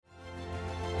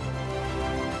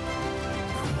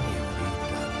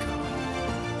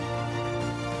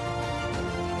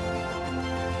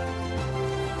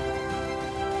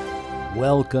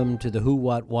Welcome to the Who,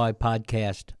 What, Why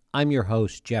podcast. I'm your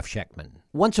host, Jeff Schechtman.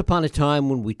 Once upon a time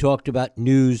when we talked about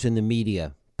news in the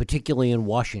media, particularly in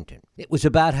Washington, it was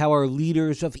about how our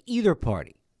leaders of either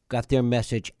party got their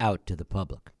message out to the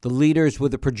public. The leaders were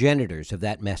the progenitors of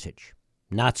that message.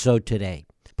 Not so today.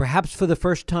 Perhaps for the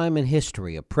first time in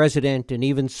history, a president and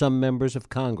even some members of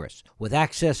Congress, with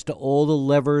access to all the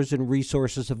levers and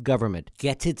resources of government,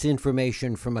 gets its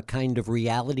information from a kind of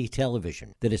reality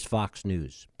television that is Fox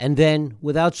News. And then,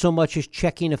 without so much as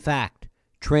checking a fact,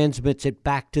 transmits it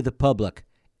back to the public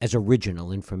as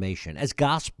original information, as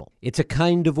gospel. It's a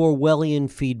kind of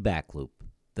Orwellian feedback loop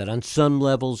that on some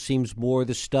levels seems more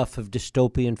the stuff of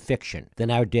dystopian fiction than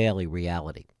our daily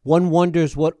reality. One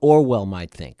wonders what Orwell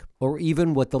might think, or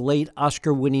even what the late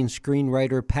Oscar-winning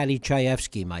screenwriter Paddy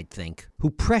Chayefsky might think,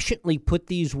 who presciently put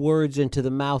these words into the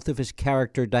mouth of his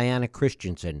character Diana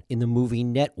Christensen in the movie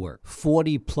Network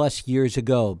 40-plus years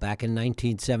ago, back in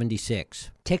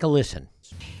 1976. Take a listen.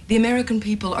 The American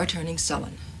people are turning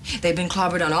sullen. They've been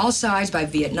clobbered on all sides by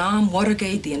Vietnam,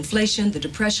 Watergate, the inflation, the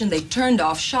depression. They've turned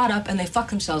off, shot up, and they fuck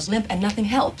themselves limp, and nothing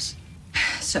helps.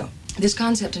 So, this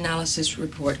concept analysis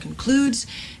report concludes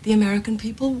the American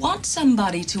people want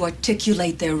somebody to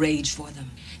articulate their rage for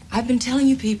them. I've been telling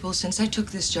you people since I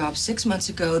took this job 6 months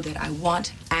ago that I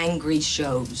want angry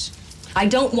shows. I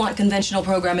don't want conventional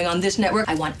programming on this network.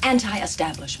 I want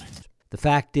anti-establishment. The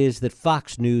fact is that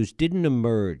Fox News didn't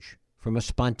emerge from a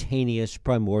spontaneous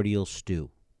primordial stew.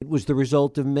 It was the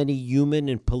result of many human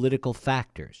and political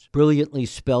factors, brilliantly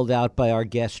spelled out by our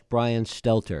guest Brian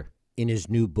Stelter in his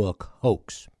new book,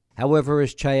 Hoax. However,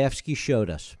 as Chayefsky showed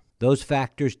us, those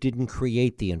factors didn't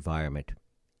create the environment.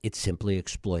 It simply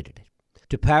exploited it.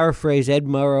 To paraphrase Ed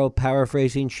Murrow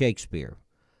paraphrasing Shakespeare,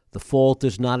 the fault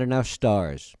is not in our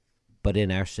stars, but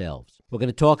in ourselves. We're going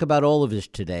to talk about all of this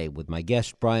today with my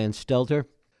guest Brian Stelter.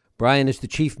 Brian is the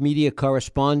chief media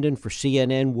correspondent for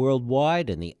CNN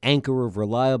Worldwide and the anchor of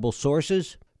reliable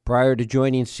sources. Prior to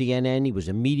joining CNN, he was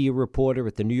a media reporter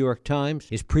at the New York Times.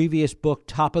 His previous book,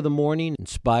 Top of the Morning,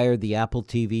 inspired the Apple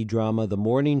TV drama The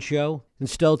Morning Show. And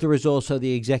Stelter is also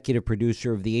the executive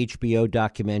producer of the HBO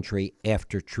documentary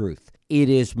After Truth. It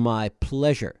is my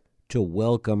pleasure to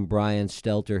welcome Brian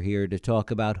Stelter here to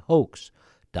talk about Hoax,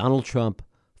 Donald Trump,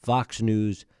 Fox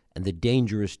News, and the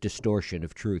dangerous distortion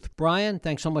of truth. Brian,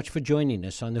 thanks so much for joining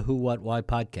us on the Who, What, Why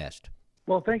podcast.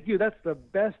 Well, thank you. That's the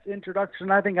best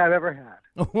introduction I think I've ever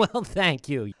had. Well, thank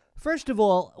you. First of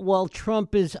all, while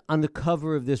Trump is on the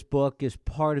cover of this book as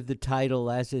part of the title,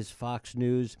 as is Fox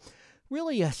News,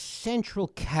 really a central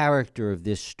character of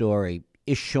this story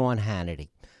is Sean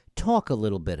Hannity. Talk a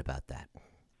little bit about that.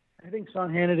 I think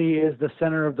Sean Hannity is the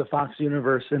center of the Fox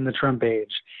universe in the Trump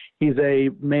age. He's a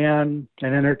man,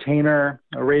 an entertainer,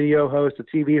 a radio host, a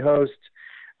TV host,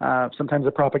 sometimes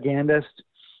a propagandist,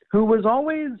 who was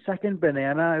always second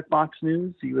banana at Fox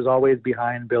News. He was always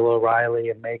behind Bill O'Reilly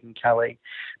and Megyn Kelly.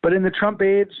 But in the Trump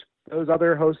age, those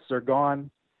other hosts are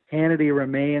gone. Hannity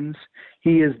remains.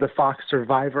 He is the Fox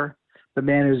survivor, the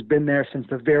man who's been there since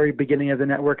the very beginning of the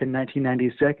network in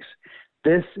 1996.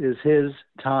 This is his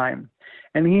time.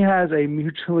 And he has a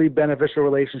mutually beneficial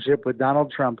relationship with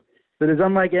Donald Trump that is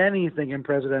unlike anything in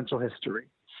presidential history.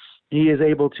 He is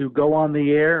able to go on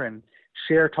the air and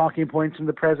share talking points from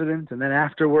the president, and then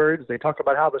afterwards they talk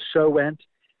about how the show went,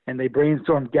 and they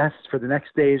brainstorm guests for the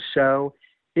next day's show.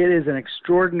 It is an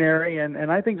extraordinary and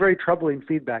I think very troubling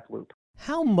feedback loop.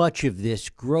 How much of this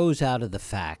grows out of the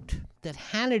fact that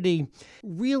Hannity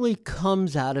really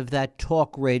comes out of that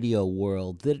talk radio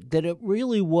world, that it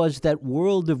really was that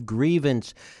world of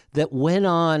grievance that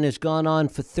has gone on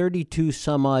for 32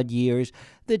 some odd years,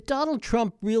 that Donald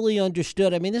Trump really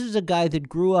understood? I mean, this is a guy that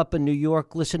grew up in New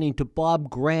York listening to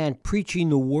Bob Grant preaching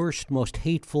the worst, most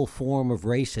hateful form of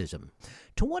racism.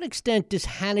 To what extent is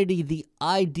Hannity the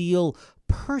ideal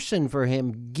person for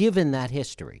him, given that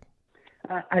history?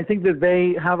 I think that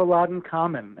they have a lot in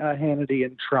common, Hannity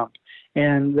and Trump,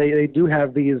 and they do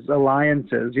have these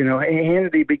alliances. You know,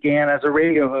 Hannity began as a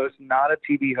radio host, not a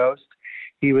TV host.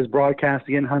 He was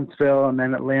broadcasting in Huntsville and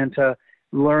then Atlanta,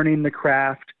 learning the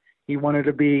craft. He wanted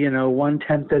to be,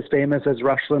 1/10 as famous as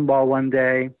Rush Limbaugh one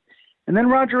day. And then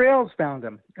Roger Ailes found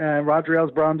him. Roger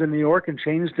Ailes brought him to New York and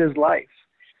changed his life.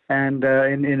 And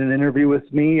in an interview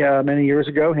with me many years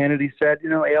ago, Hannity said,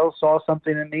 Ailes saw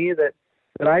something in me that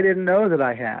I didn't know that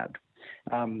I had.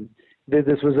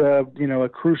 This was a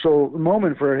crucial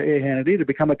moment for Hannity to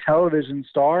become a television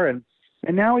star, and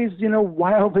now he's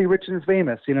wildly rich and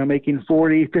famous, making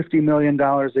 $40-50 million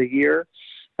a year,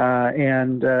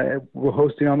 and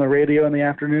hosting on the radio in the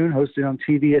afternoon, hosting on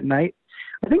TV at night.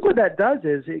 I think what that does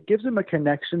is it gives him a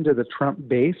connection to the Trump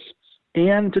base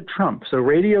and to Trump. So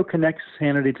radio connects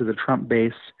Hannity to the Trump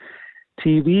base.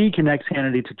 TV connects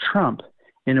Hannity to Trump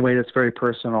in a way that's very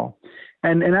personal.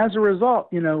 And as a result,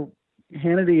 you know,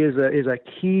 Hannity is a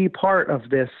key part of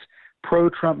this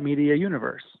pro-Trump media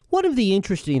universe. One of the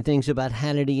interesting things about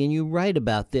Hannity, and you write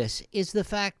about this, is the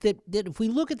fact that if we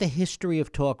look at the history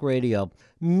of talk radio,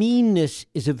 meanness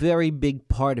is a very big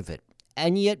part of it.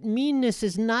 And yet meanness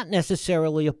is not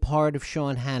necessarily a part of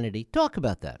Sean Hannity. Talk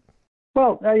about that.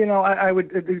 Well, I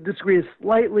would disagree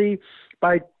slightly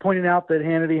by pointing out that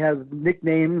Hannity has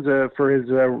nicknames for his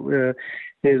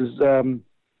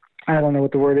I don't know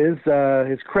what the word is,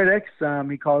 his critics.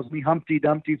 He calls me Humpty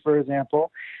Dumpty, for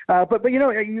example. But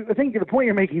I think the point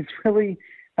you're making is really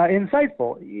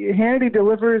insightful. Hannity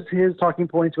delivers his talking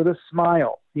points with a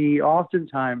smile. He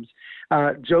oftentimes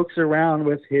jokes around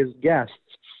with his guests.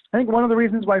 I think one of the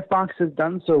reasons why Fox has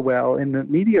done so well in the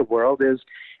media world is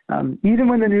even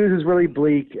when the news is really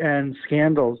bleak and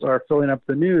scandals are filling up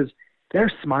the news,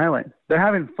 they're smiling. They're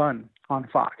having fun on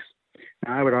Fox.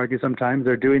 Now, I would argue sometimes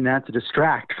they're doing that to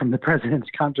distract from the president's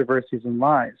controversies and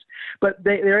lies. But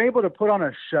they're able to put on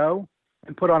a show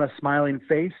and put on a smiling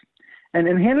face. And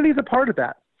Hannity's a part of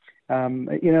that.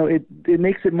 It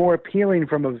makes it more appealing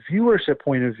from a viewership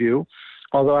point of view,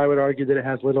 although I would argue that it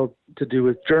has little to do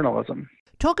with journalism.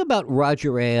 Talk about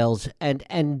Roger Ailes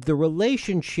and the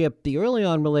relationship, the early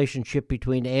on relationship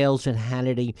between Ailes and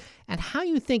Hannity, and how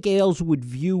you think Ailes would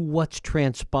view what's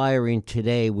transpiring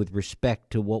today with respect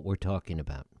to what we're talking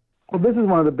about. Well, this is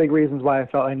one of the big reasons why I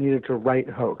felt I needed to write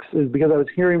Hoax, is because I was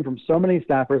hearing from so many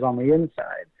staffers on the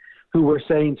inside who were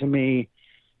saying to me,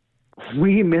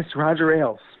 we miss Roger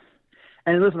Ailes.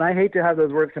 And listen, I hate to have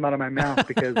those words come out of my mouth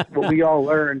because what we all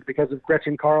learned because of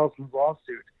Gretchen Carlson's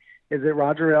lawsuit is that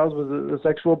Roger Ailes was a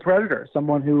sexual predator,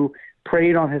 someone who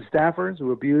preyed on his staffers,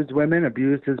 who abused women,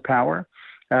 abused his power.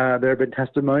 There have been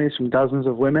testimonies from dozens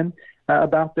of women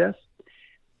about this.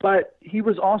 But he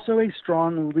was also a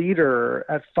strong leader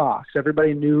at Fox.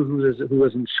 Everybody knew who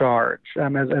was in charge.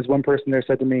 As one person there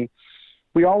said to me,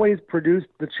 we always produced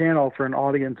the channel for an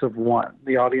audience of one.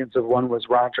 The audience of one was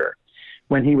Roger.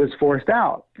 When he was forced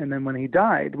out, and then when he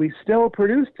died, we still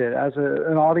produced it as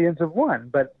an audience of one,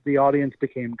 but the audience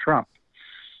became Trump.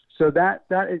 So that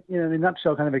in a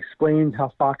nutshell kind of explains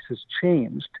how Fox has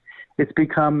changed. It's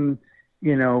become,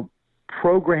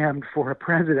 programmed for a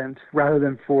president rather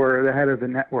than for the head of the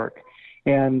network.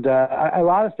 And a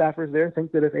lot of staffers there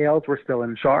think that if Ailes were still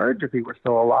in charge, if he were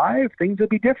still alive, things would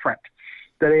be different,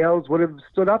 that Ailes would have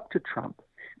stood up to Trump,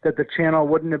 that the channel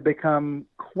wouldn't have become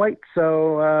quite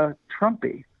so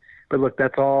Trumpy. But look,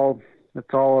 that's all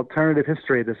alternative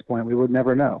history at this point. We would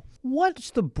never know.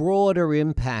 What's the broader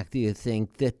impact, do you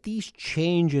think, that these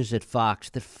changes at Fox,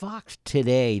 that Fox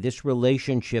today, this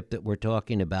relationship that we're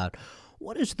talking about,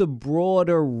 what is the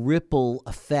broader ripple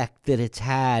effect that it's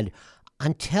had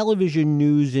on television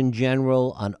news in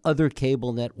general, on other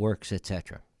cable networks,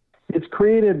 etc.? It's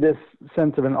created this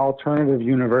sense of an alternative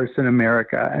universe in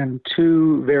America and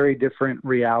two very different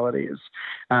realities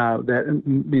that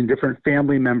different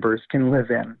family members can live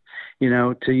in.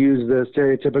 To use the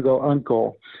stereotypical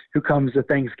uncle who comes to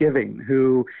Thanksgiving,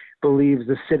 who believes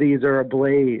the cities are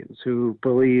ablaze, who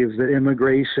believes that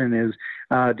immigration is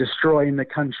destroying the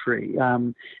country.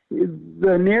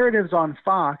 The narratives on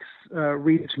Fox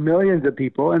reach millions of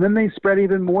people, and then they spread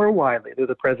even more widely through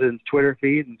the president's Twitter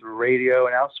feed and through radio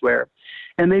and elsewhere.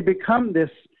 And they become this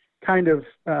kind of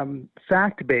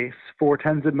fact base for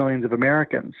tens of millions of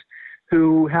Americans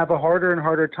who have a harder and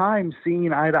harder time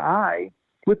seeing eye to eye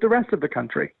with the rest of the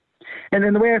country. And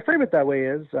then the way I frame it that way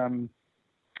is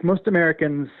most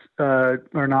Americans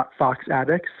are not Fox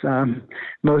addicts.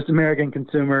 Most American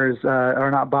consumers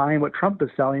are not buying what Trump is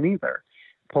selling either.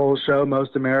 Polls show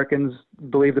most Americans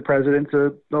believe the president's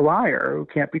a liar who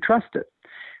can't be trusted.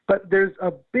 But there's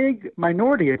a big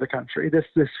minority of the country, this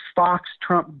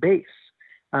Fox-Trump base,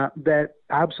 that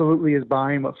absolutely is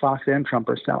buying what Fox and Trump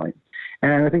are selling.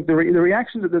 And I think the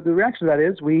reaction to that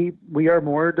is we are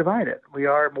more divided. We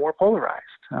are more polarized.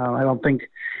 I don't think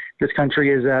this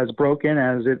country is as broken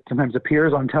as it sometimes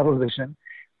appears on television,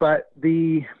 but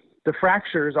the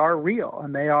fractures are real,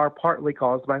 and they are partly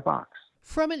caused by Fox.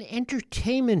 From an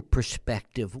entertainment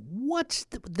perspective, what's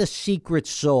the secret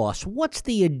sauce? What's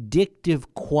the addictive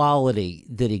quality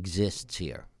that exists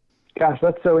here? Gosh,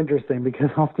 that's so interesting because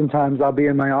oftentimes I'll be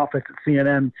in my office at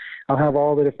CNN. I'll have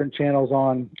all the different channels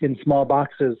on in small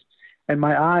boxes, and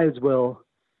my eyes will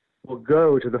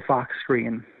go to the Fox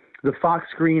screen. The Fox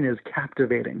screen is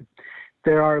captivating.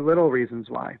 There are little reasons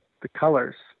why. The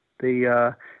colors,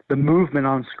 the movement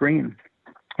on screen.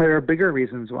 There are bigger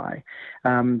reasons why.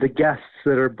 The guests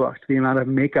that are booked, the amount of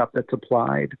makeup that's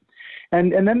applied.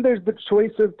 And then there's the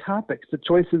choice of topics, the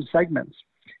choice of segments,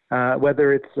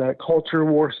 whether it's culture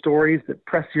war stories that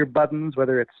press your buttons,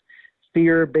 whether it's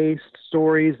fear-based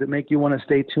stories that make you want to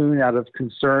stay tuned out of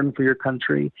concern for your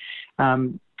country.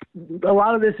 A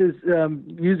lot of this is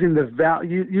using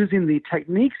the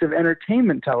techniques of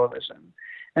entertainment television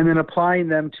and then applying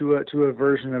them to a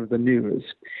version of the news.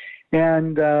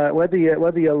 And whether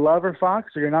you love or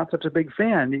Fox or you're not such a big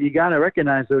fan, you got to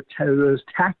recognize those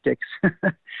tactics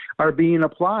are being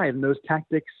applied, and those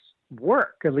tactics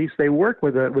work. At least they work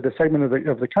with a segment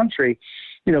of the country.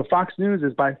 You know, Fox News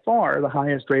is by far the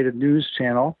highest rated news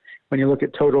channel when you look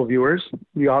at total viewers.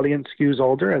 The audience skews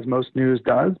older, as most news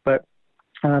does, but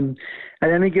at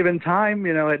any given time,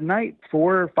 you know, at night,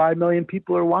 4 or 5 million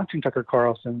people are watching Tucker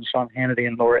Carlson, Sean Hannity,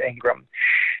 and Laura Ingraham.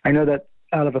 I know that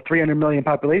out of a 300 million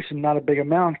population, not a big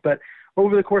amount, but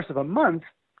over the course of a month,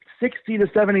 60 to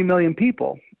 70 million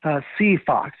people see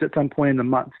Fox at some point in the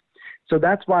month. So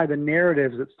that's why the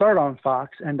narratives that start on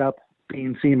Fox end up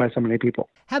being seen by so many people.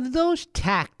 Have those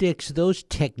tactics, those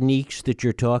techniques that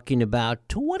you're talking about,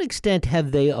 to what extent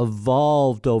have they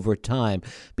evolved over time?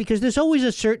 Because there's always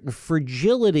a certain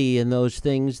fragility in those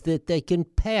things that they can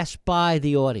pass by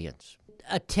the audience.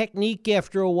 A technique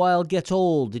after a while gets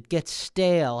old, it gets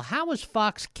stale. How has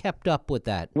Fox kept up with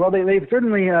that? Well, they've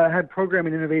certainly had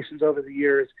programming innovations over the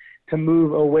years to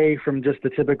move away from just the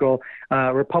typical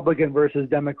Republican versus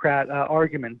Democrat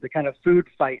argument, the kind of food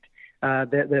fight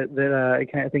that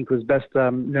I think was best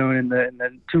known in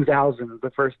the 2000s,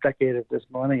 the first decade of this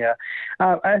millennia.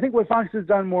 I think what Fox has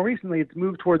done more recently, it's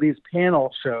moved toward these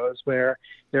panel shows where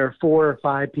there are 4 or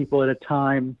 5 people at a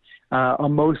time,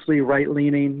 mostly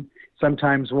right-leaning,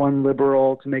 sometimes one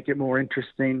liberal to make it more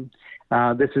interesting.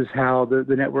 This is how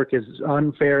the network is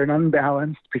unfair and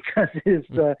unbalanced because it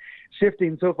is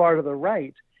shifting so far to the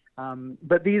right.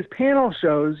 But these panel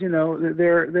shows, you know,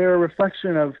 they're a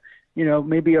reflection of, you know,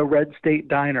 maybe a red state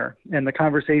diner and the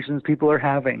conversations people are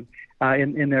having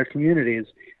in their communities.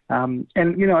 And,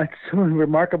 you know, it's so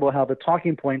remarkable how the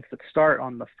talking points that start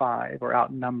on The Five or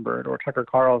Outnumbered or Tucker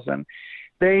Carlson,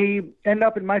 they end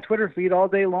up in my Twitter feed all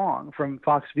day long from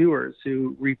Fox viewers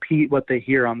who repeat what they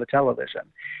hear on the television.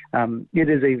 It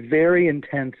is a very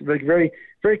intense, very,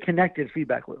 very connected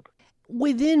feedback loop.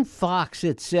 Within Fox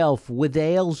itself, with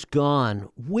Ailes gone,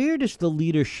 where does the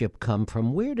leadership come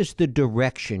from? Where does the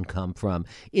direction come from?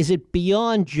 Is it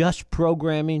beyond just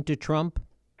programming to Trump?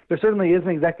 There certainly is an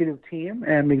executive team,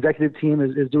 and the executive team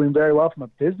is doing very well from a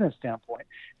business standpoint.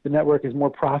 The network is more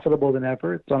profitable than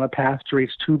ever. It's on a path to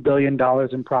reach $2 billion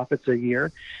in profits a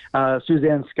year.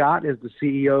 Suzanne Scott is the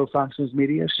CEO of Fox News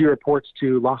Media. She reports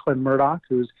to Lachlan Murdoch,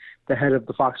 who's the head of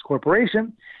the Fox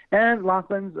Corporation. And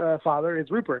Lachlan's father is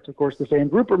Rupert, of course, the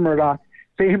famed Rupert Murdoch,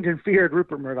 famed and feared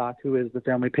Rupert Murdoch, who is the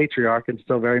family patriarch and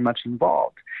still very much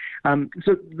involved.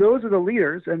 So those are the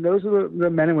leaders, and those are the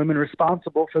men and women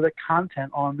responsible for the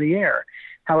content on the air.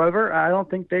 However, I don't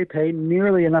think they pay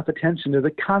nearly enough attention to the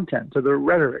content, to the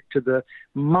rhetoric, to the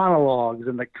monologues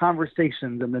and the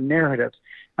conversations and the narratives.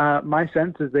 My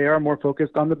sense is they are more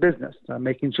focused on the business,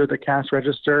 making sure the cash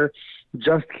register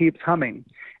just keeps humming.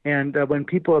 And when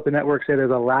people at the network say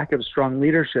there's a lack of strong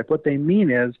leadership, what they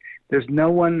mean is there's no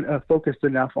one focused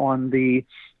enough on the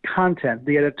content,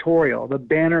 the editorial, the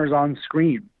banners on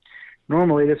screen.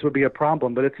 Normally this would be a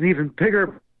problem, but it's an even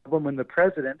bigger problem when the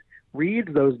president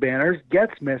reads those banners,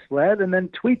 gets misled, and then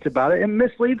tweets about it and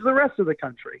misleads the rest of the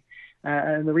country.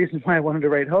 And the reason why I wanted to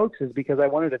write Hoax is because I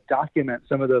wanted to document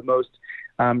some of the most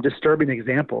disturbing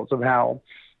examples of how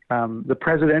the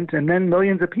president and then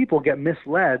millions of people get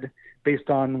misled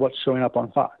based on what's showing up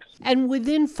on Fox. And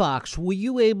within Fox, were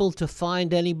you able to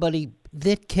find anybody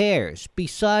that cares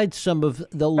besides some of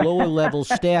the lower level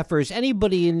staffers,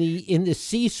 anybody in the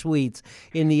C-suites,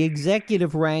 in the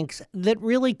executive ranks that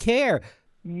really care?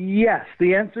 Yes,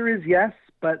 the answer is yes,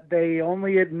 but they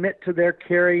only admit to their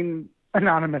caring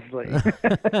anonymously.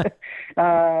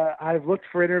 I've looked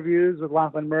for interviews with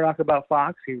Lachlan Murdoch about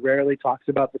Fox. He rarely talks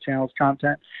about the channel's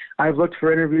content. I've looked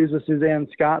for interviews with Suzanne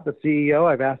Scott, the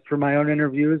CEO. I've asked for my own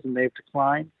interviews, and they've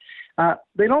declined.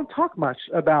 They don't talk much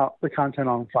about the content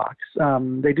on Fox.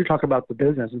 They do talk about the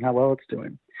business and how well it's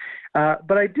doing.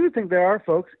 But I do think there are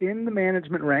folks in the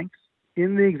management ranks,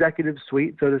 in the executive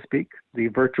suite, so to speak, the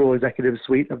virtual executive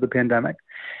suite of the pandemic,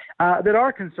 that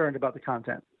are concerned about the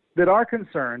content, that are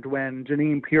concerned when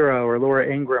Jeanine Pirro or Laura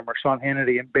Ingraham or Sean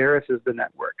Hannity embarrasses the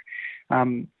network.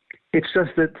 It's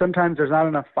just that sometimes there's not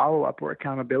enough follow-up or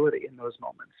accountability in those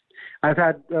moments. I've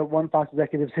had one Fox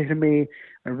executive say to me,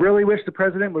 I really wish the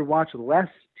president would watch less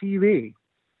TV.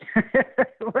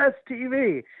 Less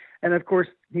TV. And of course,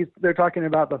 they're talking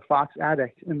about the Fox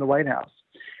addict in the White House.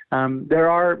 There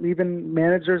are even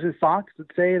managers at Fox that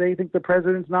say they think the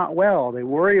president's not well. They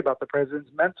worry about the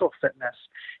president's mental fitness,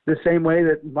 the same way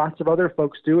that lots of other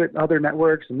folks do at other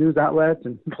networks and news outlets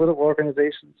and political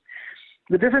organizations.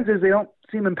 The difference is they don't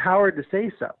seem empowered to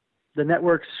say so. The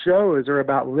network's shows are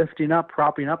about lifting up,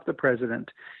 propping up the president,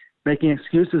 making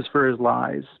excuses for his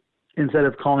lies instead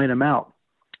of calling him out.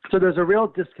 So there's a real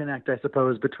disconnect, I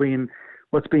suppose, between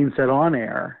what's being said on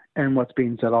air and what's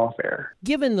being said off air.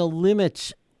 Given the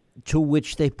limits to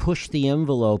which they push the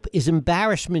envelope, is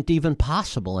embarrassment even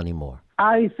possible anymore?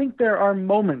 I think there are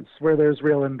moments where there's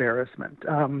real embarrassment,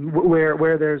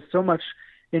 where there's so much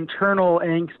internal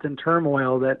angst and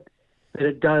turmoil that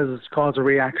it does cause a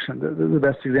reaction. The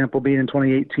best example being in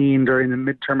 2018 during the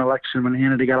midterm election when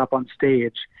Hannity got up on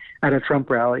stage at a Trump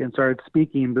rally and started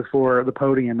speaking before the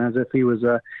podium as if he was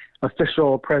a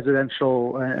official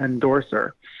presidential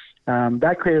endorser.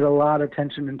 That created a lot of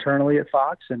tension internally at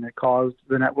Fox, and it caused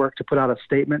the network to put out a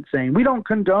statement saying, we don't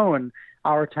condone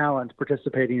our talent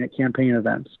participating at campaign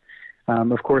events.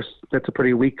 Of course, that's a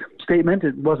pretty weak statement.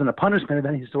 It wasn't a punishment of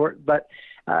any sort, but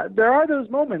there are those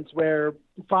moments where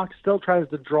Fox still tries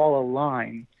to draw a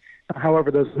line.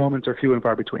 However, those moments are few and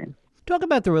far between. Talk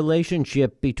about the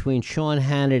relationship between Sean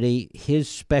Hannity, his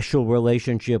special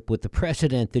relationship with the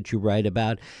president that you write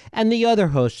about, and the other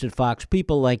hosts at Fox,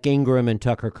 people like Ingraham and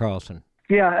Tucker Carlson.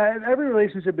 Yeah, every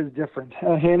relationship is different.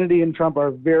 Hannity and Trump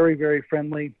are very, very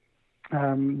friendly.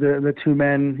 The two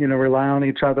men, rely on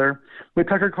each other. With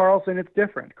Tucker Carlson, it's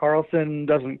different. Carlson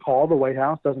doesn't call the White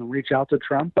House, doesn't reach out to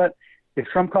Trump, but if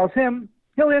Trump calls him,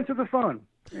 he'll answer the phone.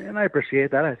 And I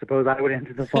appreciate that. I suppose I would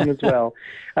answer the phone as well.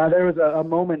 There was a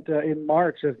moment in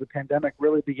March as the pandemic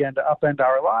really began to upend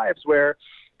our lives where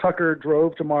Tucker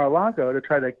drove to Mar-a-Lago to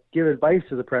try to give advice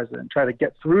to the president, try to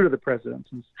get through to the president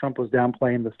since Trump was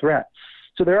downplaying the threat.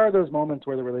 So there are those moments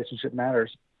where the relationship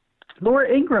matters. Laura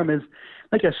Ingraham is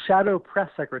like a shadow press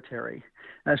secretary.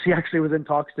 She actually was in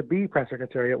talks to be press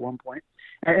secretary at one point.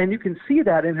 And you can see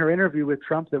that in her interview with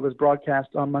Trump that was broadcast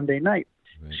on Monday night.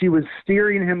 Right. She was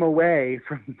steering him away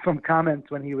from comments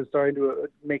when he was starting to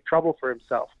make trouble for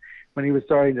himself, when he was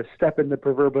starting to step in the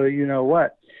proverbial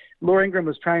you-know-what. Laura Ingraham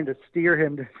was trying to steer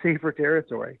him to safer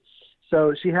territory.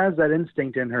 So she has that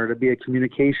instinct in her to be a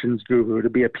communications guru, to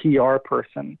be a PR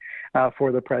person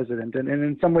for the president. And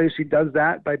in some ways she does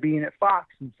that by being at Fox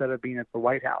instead of being at the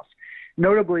White House.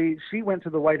 Notably, she went to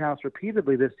the White House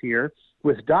repeatedly this year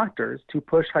with doctors to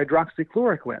push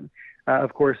hydroxychloroquine.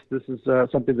 Of course, this is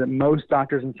something that most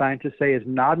doctors and scientists say is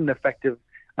not an effective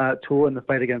tool in the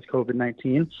fight against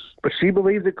COVID-19, but she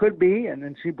believes it could be, and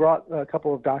then she brought a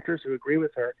couple of doctors who agree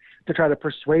with her to try to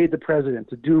persuade the president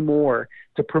to do more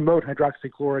to promote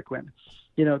hydroxychloroquine.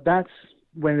 That's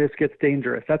when this gets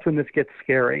dangerous. That's when this gets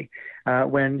scary,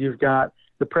 when you've got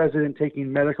the president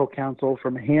taking medical counsel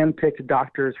from hand-picked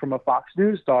doctors from a Fox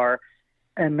News star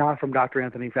and not from Dr.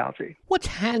 Anthony Fauci. What's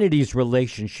Hannity's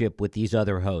relationship with these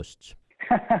other hosts?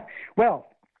 Well,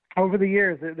 over the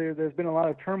years, there's been a lot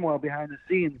of turmoil behind the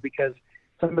scenes because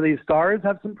some of these stars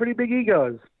have some pretty big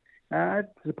egos. I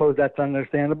suppose that's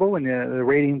understandable when the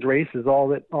ratings race is all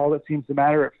that seems to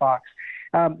matter at Fox.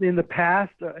 In the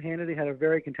past, Hannity had a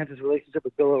very contentious relationship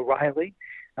with Bill O'Reilly.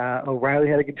 O'Reilly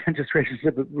had a contentious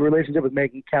relationship with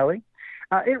Megyn Kelly.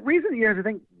 In recent years, I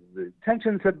think the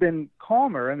tensions have been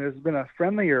calmer, and there's been a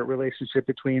friendlier relationship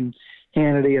between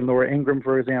Hannity and Laura Ingraham,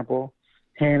 for example,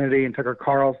 Hannity and Tucker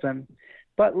Carlson.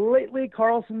 But lately,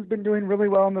 Carlson's been doing really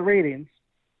well in the ratings,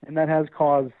 and that has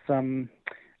caused some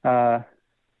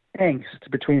angst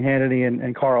between Hannity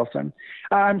and Carlson.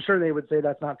 I'm sure they would say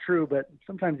that's not true, but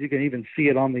sometimes you can even see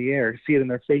it on the air, see it in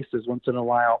their faces once in a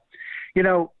while.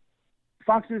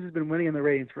 Fox News has been winning in the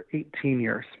ratings for 18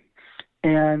 years.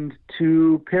 And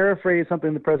to paraphrase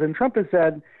something that President Trump has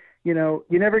said, you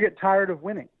never get tired of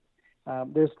winning.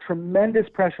 There's tremendous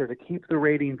pressure to keep the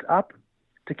ratings up,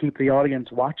 to keep the audience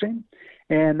watching.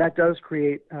 And that does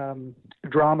create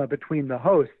drama between the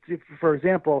hosts. If, for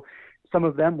example, some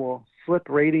of them will flip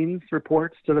ratings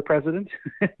reports to the president,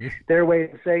 their way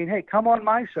of saying, hey, come on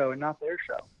my show and not their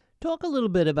show. Talk a little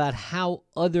bit about how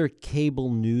other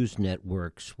cable news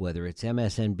networks, whether it's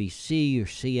MSNBC or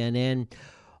CNN,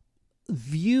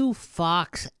 view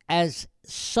Fox as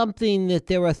something that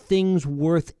there are things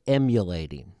worth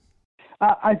emulating.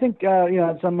 I think,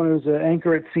 as someone who's an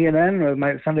anchor at CNN or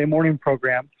my Sunday morning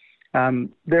program,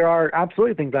 there are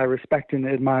absolutely things I respect and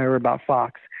admire about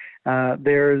Fox.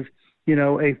 There's,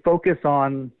 a focus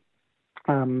on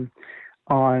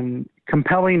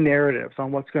compelling narratives,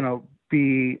 on what's going to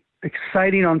be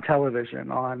exciting on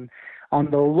television, on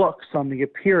the looks, on the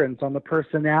appearance, on the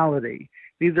personality.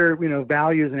 These are,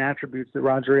 values and attributes that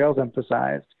Roger Ailes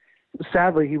emphasized.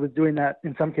 sadly, he was doing that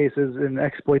in some cases in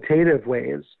exploitative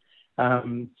ways.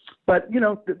 But,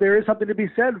 there is something to be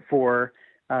said for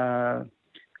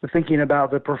thinking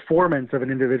about the performance of an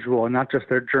individual and not just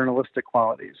their journalistic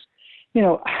qualities.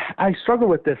 I struggle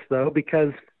with this, though,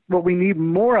 because what we need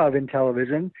more of in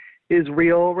television is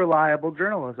real, reliable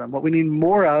journalism. What we need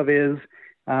more of is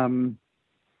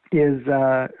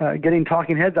getting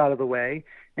talking heads out of the way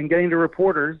and getting to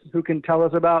reporters who can tell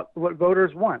us about what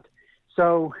voters want.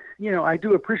 So, I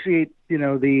do appreciate,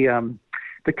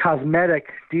 the cosmetic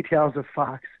details of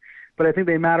Fox, but I think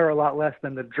they matter a lot less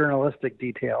than the journalistic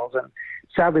details. And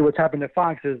sadly, what's happened at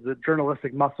Fox is the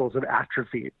journalistic muscles have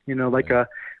atrophied, like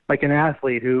an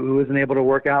athlete who isn't able to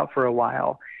work out for a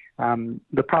while.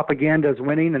 The propaganda is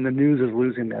winning and the news is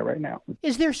losing there right now.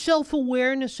 Is there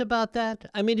self-awareness about that?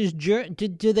 I mean,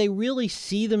 do they really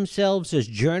see themselves as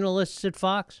journalists at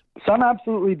Fox? Some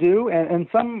absolutely do, and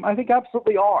some, I think,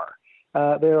 absolutely are.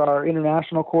 There are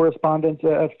international correspondents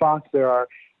at Fox. There are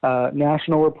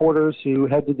national reporters who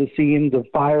head to the scenes of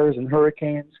fires and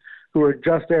hurricanes who are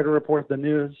just there to report the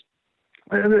news.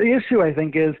 The issue, I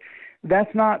think, is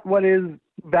that's not what is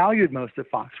valued most at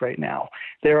Fox right now.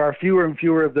 There are fewer and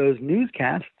fewer of those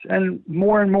newscasts and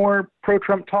more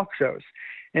pro-Trump talk shows.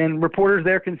 And reporters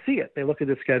there can see it. They look at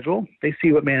the schedule. They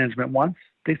see what management wants.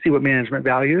 They see what management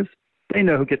values. They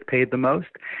know who gets paid the most.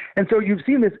 And so you've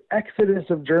seen this exodus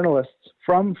of journalists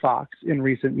from Fox in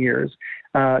recent years.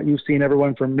 You've seen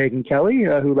everyone from Megyn Kelly,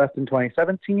 who left in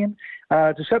 2017,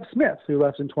 to Shep Smith, who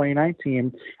left in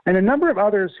 2019, and a number of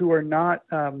others who are not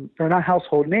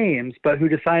household names, but who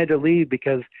decided to leave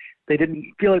because they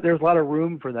didn't feel like there was a lot of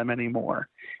room for them anymore.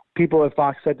 People at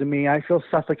Fox said to me, "I feel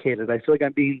suffocated. I feel like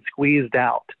I'm being squeezed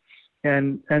out."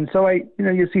 And so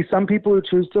you see some people who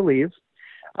choose to leave,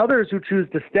 others who choose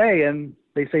to stay, and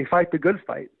they say, fight the good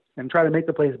fight and try to make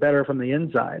the place better from the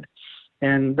inside.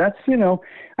 And that's,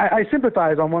 I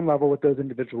sympathize on one level with those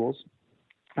individuals.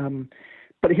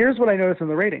 But here's what I notice in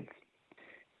the ratings.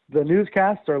 The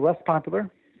newscasts are less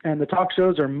popular and the talk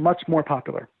shows are much more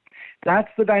popular. That's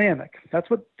the dynamic. That's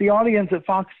what the audience at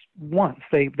Fox wants.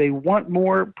 They want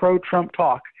more pro-Trump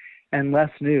talk and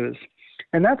less news.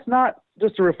 And that's not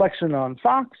just a reflection on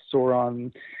Fox or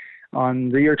on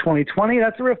the year 2020,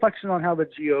 that's a reflection on how the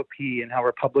GOP and how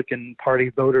Republican Party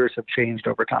voters have changed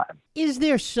over time. Is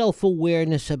there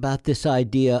self-awareness about this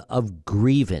idea of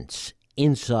grievance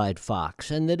inside Fox,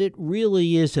 and that it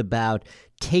really is about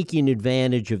taking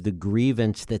advantage of the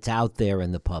grievance that's out there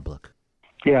in the public?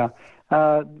 Yeah.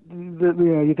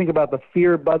 You think about the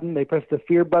fear button. They press the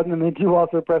fear button, and they do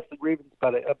also press the grievance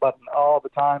button all the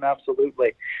time,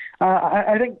 absolutely.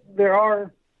 I think there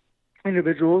are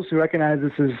individuals who recognize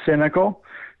this is cynical,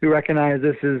 who recognize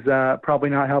this is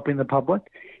probably not helping the public.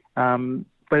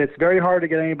 But it's very hard to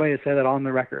get anybody to say that on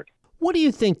the record. What do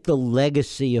you think the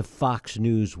legacy of Fox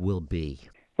News will be?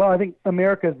 Well, I think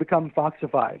America has become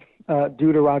Foxified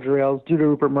due to Roger Ailes, due to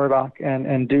Rupert Murdoch,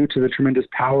 and due to the tremendous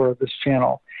power of this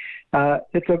channel.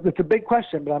 It's a big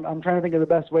question, but I'm trying to think of the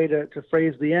best way to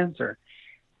phrase the answer.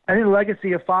 I think the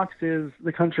legacy of Fox is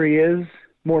the country is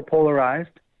more polarized.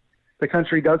 The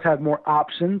country does have more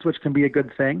options, which can be a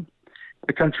good thing.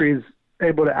 The country is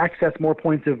able to access more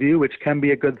points of view, which can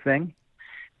be a good thing.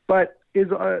 But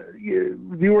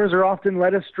viewers are often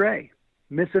led astray,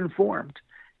 misinformed,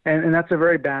 and that's a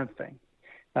very bad thing.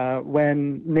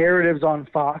 When narratives on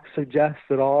Fox suggest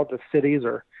that all the cities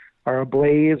are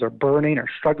ablaze or burning or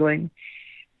struggling,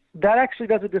 that actually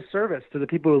does a disservice to the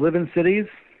people who live in cities,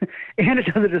 and it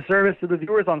does a disservice to the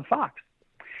viewers on Fox.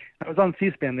 I was on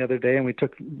C-SPAN the other day, and we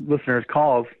took listeners'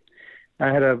 calls. I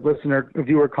had a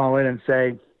viewer call in and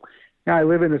say, I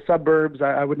live in the suburbs.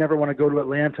 I would never want to go to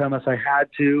Atlanta unless I had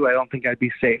to. I don't think I'd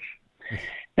be safe.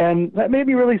 And that made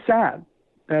me really sad.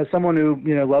 As someone who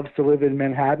loves to live in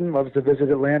Manhattan, loves to visit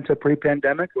Atlanta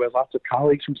pre-pandemic, who has lots of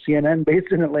colleagues from CNN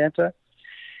based in Atlanta,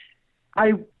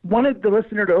 I wanted the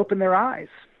listener to open their eyes,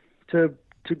 to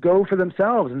go for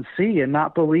themselves and see and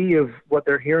not believe what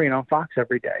they're hearing on Fox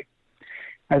every day.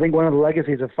 I think one of the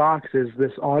legacies of Fox is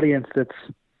this audience that's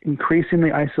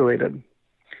increasingly isolated,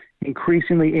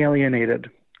 increasingly alienated,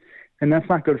 and that's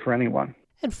not good for anyone.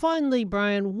 And finally,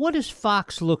 Brian, what does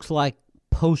Fox look like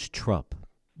post-Trump?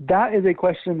 That is a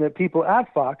question that people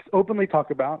at Fox openly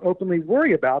talk about, openly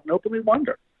worry about, and openly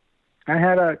wonder. I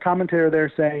had a commentator there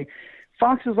say,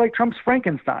 Fox is like Trump's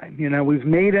Frankenstein. We've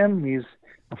made him. He's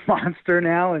a monster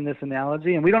now in this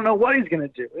analogy, and we don't know what he's going to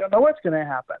do. We don't know what's going to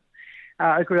happen.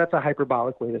 Of course, that's a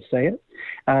hyperbolic way to say it.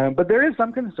 But there is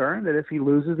some concern that if he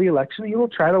loses the election, he will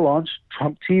try to launch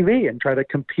Trump TV and try to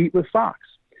compete with Fox.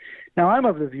 Now, I'm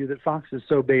of the view that Fox is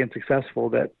so big and successful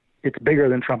that it's bigger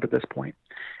than Trump at this point.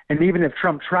 And even if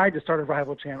Trump tried to start a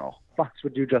rival channel, Fox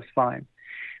would do just fine.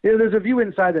 There's a view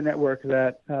inside the network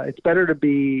that it's better to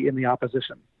be in the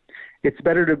opposition. It's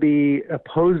better to be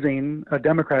opposing a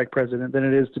Democratic president than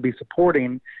it is to be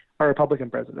supporting a Republican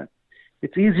president.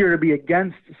 It's easier to be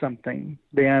against something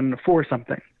than for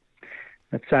something.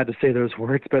 It's sad to say those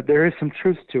words, but there is some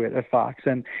truth to it at Fox.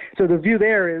 And so the view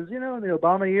there is, in the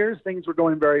Obama years, things were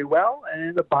going very well. And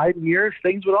in the Biden years,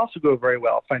 things would also go very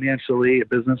well, financially,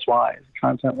 business-wise,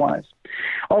 content-wise.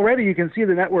 Already you can see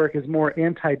the network is more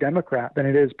anti-Democrat than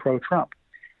it is pro-Trump.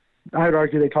 I would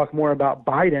argue they talk more about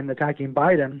Biden, attacking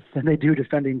Biden, than they do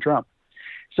defending Trump.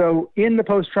 So in the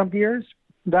post-Trump years,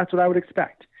 that's what I would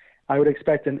expect. I would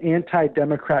expect an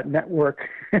anti-Democrat network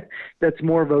that's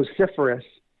more vociferous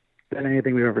than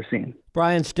anything we've ever seen.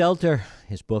 Brian Stelter,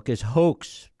 his book is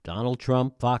Hoax, Donald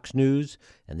Trump, Fox News,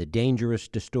 and the Dangerous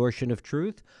Distortion of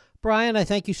Truth. Brian, I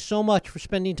thank you so much for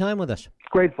spending time with us.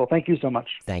 Grateful. Thank you so much.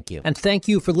 Thank you. And thank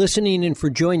you for listening and for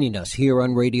joining us here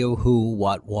on Radio Who,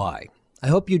 What, Why. I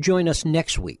hope you join us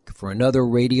next week for another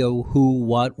Radio Who,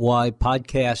 What, Why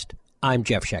podcast. I'm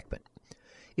Jeff Schechtman.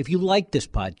 If you like this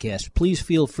podcast, please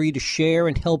feel free to share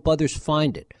and help others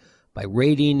find it by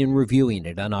rating and reviewing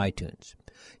it on iTunes.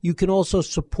 You can also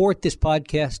support this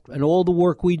podcast and all the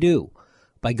work we do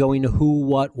by going to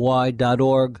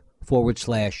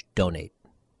whowhatwhy.org/donate.